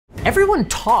Everyone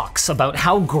talks about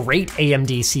how great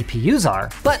AMD CPUs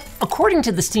are, but according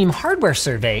to the Steam hardware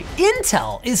survey,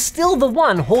 Intel is still the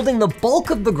one holding the bulk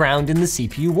of the ground in the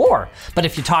CPU war. But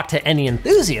if you talk to any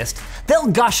enthusiast, they'll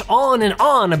gush on and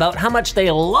on about how much they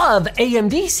love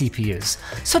AMD CPUs.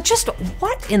 So just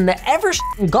what in the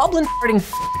goblin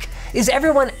farting is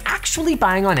everyone actually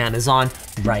buying on Amazon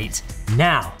right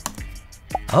now?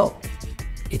 Oh,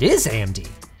 it is AMD.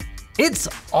 It's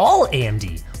all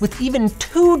AMD, with even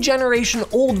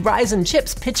 2-generation-old Ryzen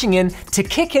chips pitching in to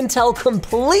kick Intel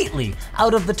completely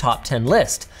out of the top 10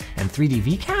 list, and 3D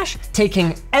V-Cache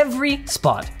taking every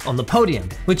spot on the podium,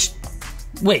 which,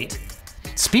 wait,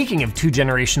 speaking of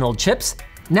 2-generation-old chips,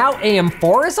 now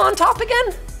AM4 is on top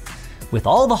again? With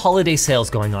all the holiday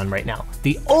sales going on right now,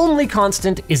 the only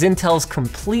constant is Intel's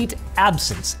complete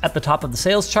absence at the top of the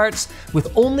sales charts,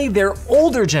 with only their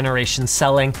older generations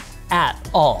selling at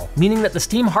all, meaning that the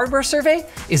Steam hardware survey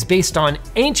is based on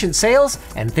ancient sales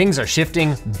and things are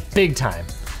shifting big time.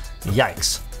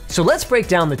 Yikes. So let's break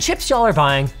down the chips y'all are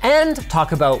buying and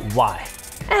talk about why.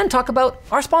 And talk about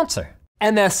our sponsor,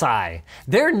 MSI.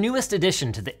 Their newest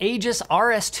addition to the Aegis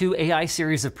RS2 AI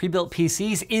series of pre-built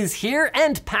PCs is here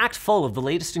and packed full of the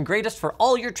latest and greatest for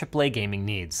all your AAA gaming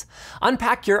needs.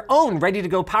 Unpack your own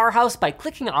ready-to-go powerhouse by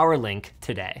clicking our link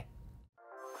today.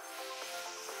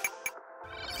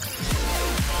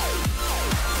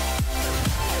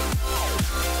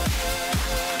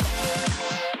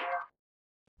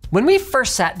 When we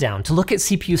first sat down to look at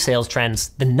CPU sales trends,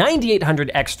 the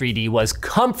 9800X3D was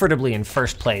comfortably in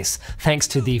first place, thanks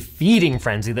to the feeding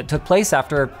frenzy that took place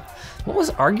after what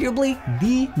was arguably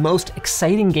the most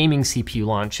exciting gaming CPU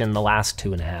launch in the last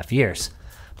 2.5 years.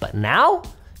 But now,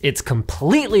 it's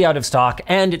completely out of stock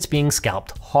and it's being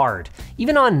scalped hard,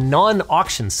 even on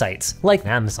non-auction sites like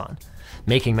Amazon.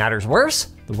 Making matters worse,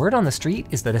 the word on the street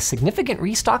is that a significant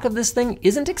restock of this thing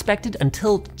isn't expected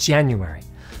until January.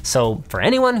 So for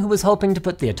anyone who was hoping to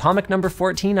put the atomic number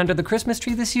 14 under the Christmas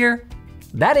tree this year,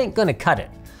 that ain't gonna cut it.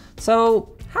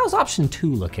 So how's option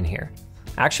 2 looking here?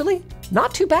 Actually,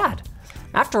 not too bad.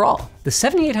 After all, the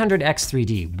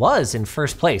 7800X3D was in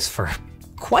first place for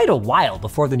quite a while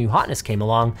before the new hotness came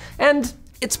along, and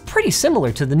it's pretty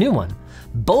similar to the new one.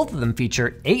 Both of them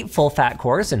feature 8 full fat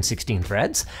cores and 16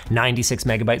 threads, 96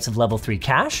 megabytes of level 3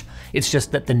 cache. It's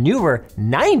just that the newer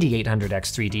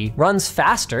 9800X3D runs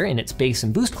faster in its base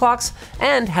and boost clocks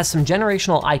and has some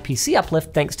generational IPC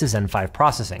uplift thanks to Zen 5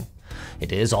 processing.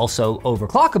 It is also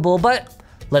overclockable, but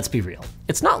let's be real.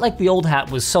 It's not like the old hat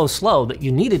was so slow that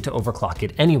you needed to overclock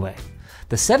it anyway.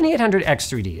 The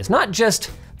 7800X3D is not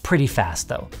just pretty fast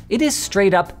though. It is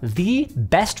straight up the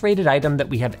best rated item that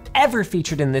we have ever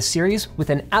featured in this series with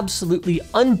an absolutely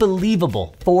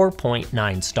unbelievable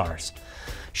 4.9 stars.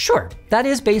 Sure, that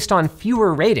is based on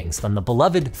fewer ratings than the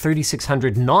beloved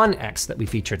 3600 non-X that we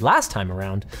featured last time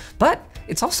around, but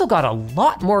it's also got a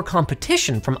lot more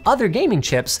competition from other gaming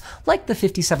chips like the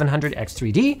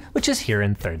 5700X3D, which is here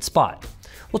in third spot.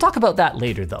 We'll talk about that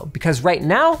later though, because right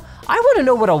now, I wanna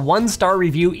know what a 1-star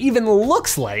review even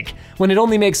looks like when it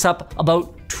only makes up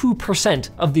about 2%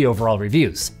 of the overall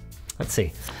reviews. Let's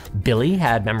see, Billy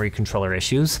had memory controller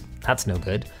issues, that's no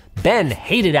good. Ben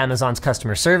hated Amazon's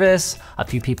customer service, a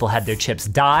few people had their chips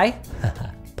die,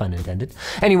 pun intended.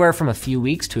 Anywhere from a few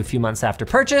weeks to a few months after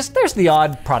purchase, there's the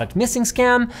odd product missing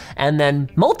scam, and then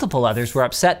multiple others were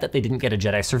upset that they didn't get a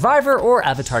Jedi Survivor or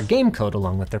Avatar game code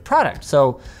along with their product.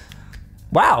 So,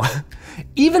 wow,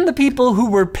 even the people who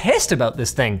were pissed about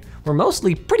this thing were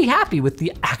mostly pretty happy with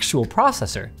the actual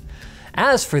processor.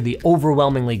 As for the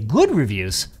overwhelmingly good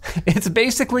reviews, it's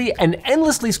basically an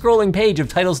endlessly scrolling page of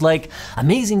titles like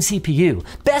amazing CPU,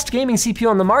 best gaming CPU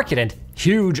on the market, and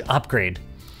huge upgrade.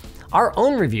 Our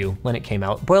own review, when it came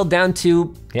out, boiled down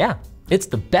to, yeah, it's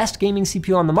the best gaming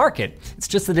CPU on the market. It's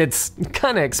just that it's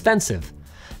kinda expensive.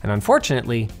 And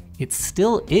unfortunately, it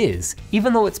still is,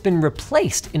 even though it's been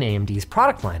replaced in AMD's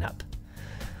product lineup.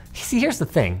 See, here's the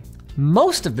thing.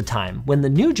 Most of the time, when the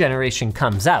new generation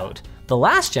comes out, the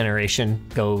last generation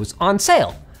goes on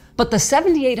sale. But the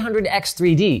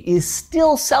 7800X3D is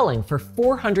still selling for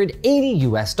 $480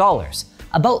 US,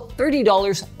 about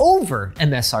 $30 over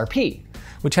MSRP,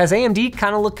 which has AMD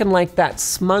kinda looking like that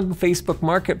smug Facebook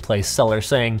Marketplace seller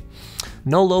saying,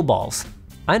 no low balls,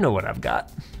 I know what I've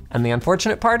got. And the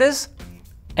unfortunate part is,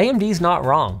 AMD's not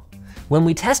wrong. When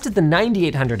we tested the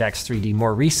 9800X3D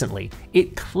more recently,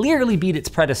 it clearly beat its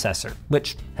predecessor,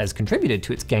 which has contributed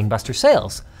to its gangbuster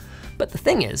sales. But the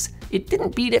thing is, it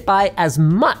didn't beat it by as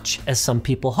much as some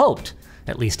people hoped,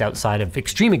 at least outside of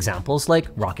extreme examples like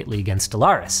Rocket League and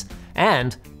Stellaris.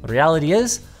 And the reality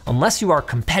is, unless you are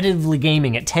competitively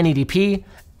gaming at 1080p,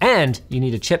 and you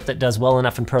need a chip that does well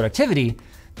enough in productivity,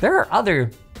 there are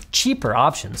other cheaper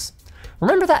options.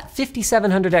 Remember that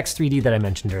 5700X3D that I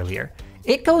mentioned earlier?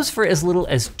 It goes for as little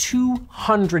as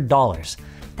 $200.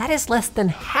 That is less than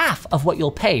half of what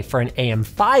you'll pay for an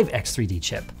AM5 X3D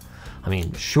chip. I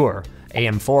mean, sure,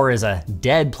 AM4 is a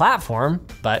dead platform,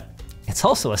 but it's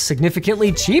also a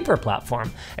significantly cheaper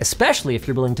platform, especially if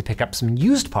you're willing to pick up some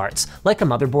used parts like a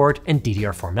motherboard and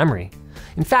DDR4 memory.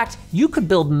 In fact, you could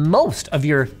build most of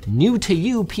your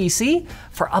new-to-you PC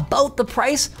for about the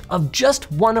price of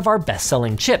just one of our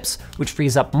best-selling chips, which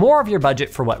frees up more of your budget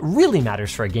for what really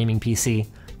matters for a gaming PC,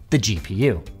 the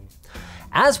GPU.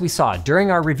 As we saw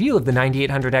during our review of the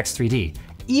 9800X3D,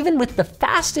 even with the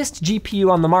fastest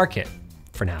GPU on the market,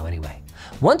 for now anyway,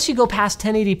 once you go past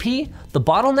 1080p, the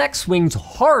bottleneck swings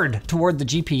hard toward the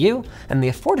GPU, and the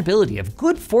affordability of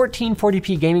good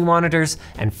 1440p gaming monitors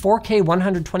and 4K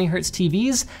 120Hz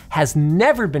TVs has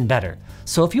never been better.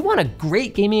 So if you want a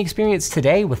great gaming experience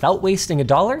today without wasting a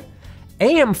dollar,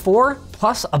 AM4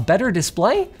 plus a better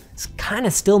display is kind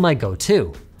of still my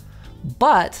go-to.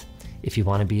 But if you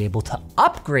want to be able to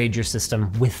upgrade your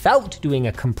system without doing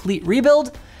a complete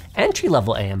rebuild,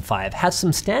 entry-level AM5 has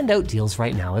some standout deals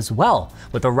right now as well,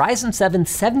 with a Ryzen 7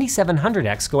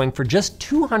 7700X going for just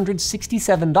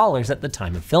 $267 at the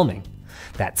time of filming.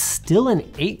 That's still an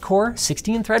 8-core,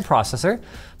 16-thread processor,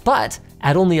 but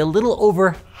at only a little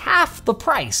over half the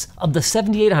price of the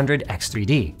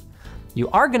 7800X3D. You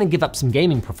are going to give up some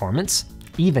gaming performance,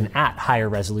 even at higher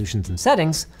resolutions and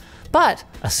settings, but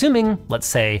assuming, let's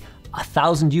say,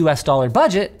 $1,000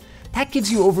 budget, that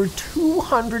gives you over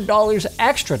 $200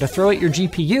 extra to throw at your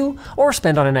GPU or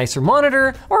spend on a nicer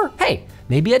monitor, or hey,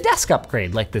 maybe a desk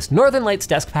upgrade like this Northern Lights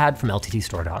desk pad from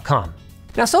LTTstore.com.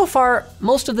 Now so far,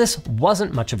 most of this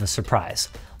wasn't much of a surprise.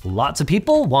 Lots of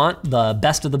people want the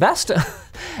best of the best,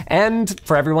 and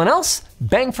for everyone else,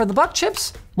 bang for the buck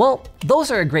chips, well,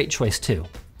 those are a great choice too.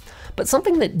 But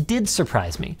something that did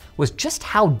surprise me was just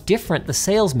how different the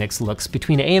sales mix looks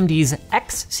between AMD's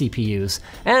X CPUs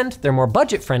and their more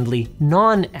budget-friendly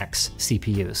non-X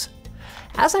CPUs.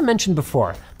 As I mentioned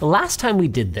before, the last time we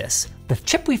did this, the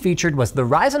chip we featured was the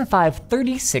Ryzen 5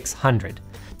 3600.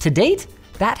 To date,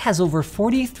 that has over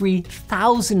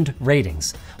 43,000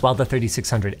 ratings, while the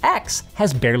 3600X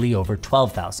has barely over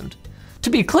 12,000. To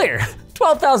be clear,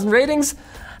 12,000 ratings?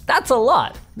 That's a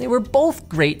lot. They were both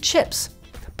great chips.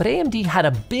 But AMD had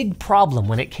a big problem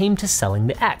when it came to selling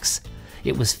the X.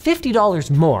 It was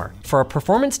 $50 more for a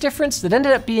performance difference that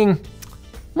ended up being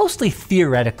mostly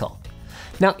theoretical.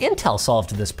 Now, Intel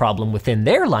solved this problem within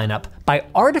their lineup by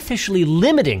artificially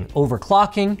limiting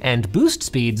overclocking and boost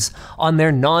speeds on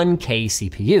their non-K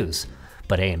CPUs.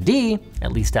 But AMD,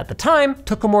 at least at the time,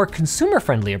 took a more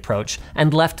consumer-friendly approach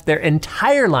and left their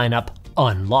entire lineup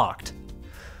unlocked.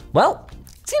 Well,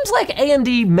 seems like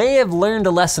AMD may have learned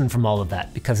a lesson from all of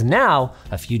that, because now,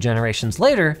 a few generations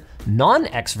later,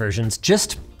 non-X versions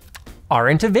just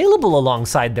aren't available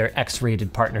alongside their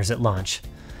X-rated partners at launch.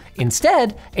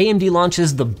 Instead, AMD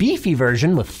launches the beefy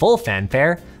version with full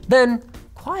fanfare, then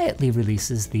quietly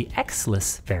releases the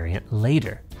X-less variant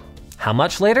later. How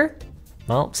much later?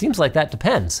 Well, seems like that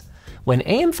depends. When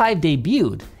AM5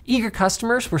 debuted, eager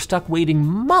customers were stuck waiting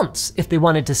months if they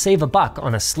wanted to save a buck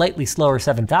on a slightly slower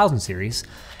 7000 series.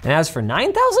 And as for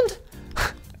 9000?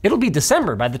 It'll be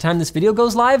December by the time this video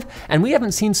goes live, and we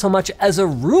haven't seen so much as a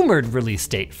rumored release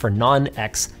date for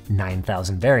non-X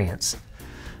 9000 variants.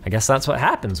 I guess that's what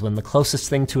happens when the closest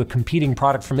thing to a competing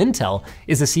product from Intel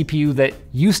is a CPU that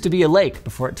used to be a lake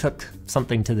before it took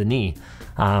something to the knee.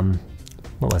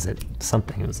 What was it?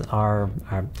 Something, it was our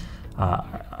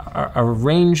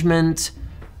arrangement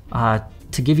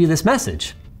to give you this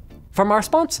message from our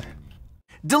sponsor.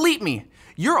 Delete Me.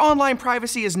 Your online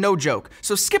privacy is no joke,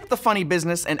 so skip the funny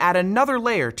business and add another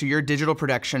layer to your digital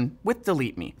protection with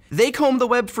Delete Me. They comb the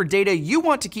web for data you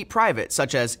want to keep private,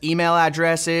 such as email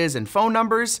addresses and phone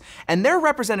numbers, and their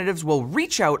representatives will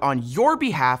reach out on your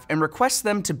behalf and request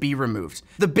them to be removed.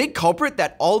 The big culprit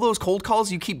that all those cold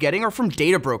calls you keep getting are from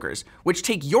data brokers, which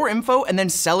take your info and then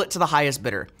sell it to the highest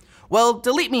bidder. Well,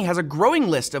 Delete Me has a growing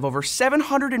list of over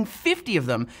 750 of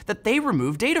them that they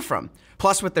remove data from.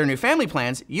 Plus, with their new family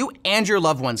plans, you and your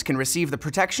loved ones can receive the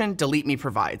protection Delete Me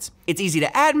provides. It's easy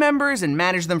to add members and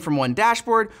manage them from one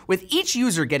dashboard, with each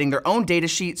user getting their own data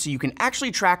sheet so you can actually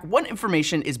track what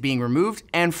information is being removed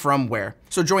and from where.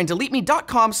 So join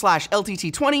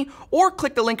deleteme.com/LTT20 or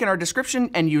click the link in our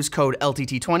description and use code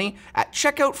LTT20 at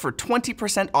checkout for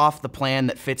 20% off the plan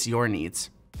that fits your needs.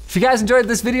 If you guys enjoyed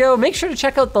this video, make sure to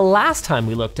check out the last time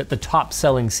we looked at the top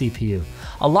selling CPU.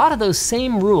 A lot of those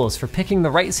same rules for picking the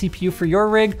right CPU for your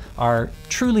rig are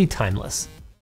truly timeless.